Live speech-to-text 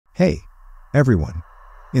Hey, everyone.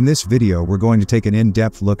 In this video we're going to take an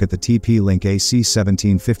in-depth look at the TP-Link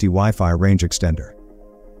AC1750 Wi-Fi range extender.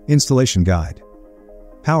 Installation guide.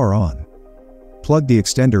 Power on. Plug the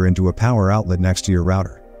extender into a power outlet next to your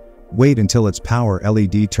router. Wait until its power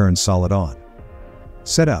LED turns solid on.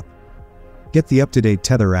 Setup. Get the up-to-date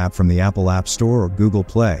Tether app from the Apple App Store or Google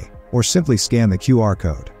Play, or simply scan the QR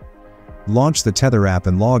code. Launch the Tether app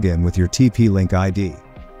and log in with your TP-Link ID.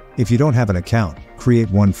 If you don't have an account,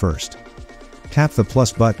 create one first. Tap the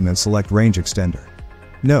plus button and select Range Extender.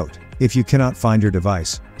 Note, if you cannot find your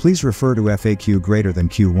device, please refer to FAQ greater than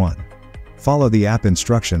Q1. Follow the app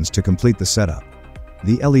instructions to complete the setup.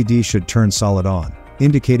 The LED should turn solid on,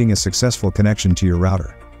 indicating a successful connection to your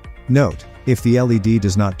router. Note, if the LED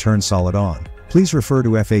does not turn solid on, please refer to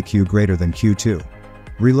FAQ greater than Q2.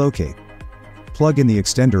 Relocate. Plug in the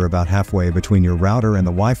extender about halfway between your router and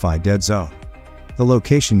the Wi-Fi dead zone. The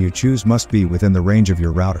location you choose must be within the range of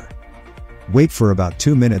your router. Wait for about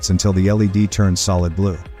 2 minutes until the LED turns solid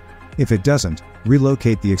blue. If it doesn't,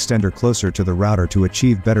 relocate the extender closer to the router to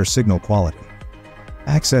achieve better signal quality.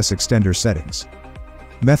 Access extender settings.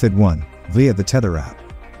 Method 1, via the Tether app.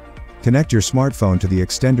 Connect your smartphone to the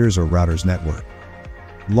extender's or router's network.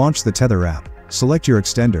 Launch the Tether app, select your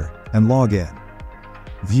extender, and log in.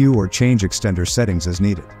 View or change extender settings as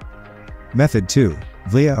needed. Method 2,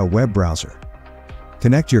 via a web browser.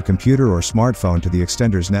 Connect your computer or smartphone to the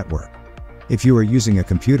extender's network. If you are using a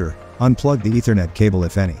computer, unplug the Ethernet cable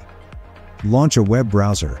if any. Launch a web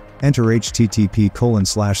browser, enter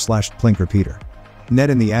http://plinkrepeater.net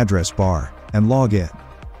in the address bar, and log in.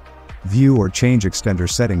 View or change extender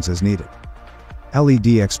settings as needed.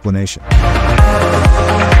 LED explanation.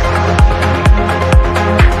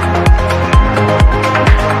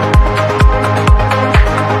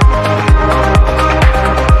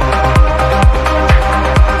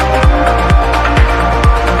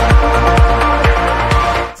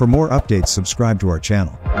 For more updates, subscribe to our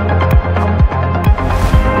channel.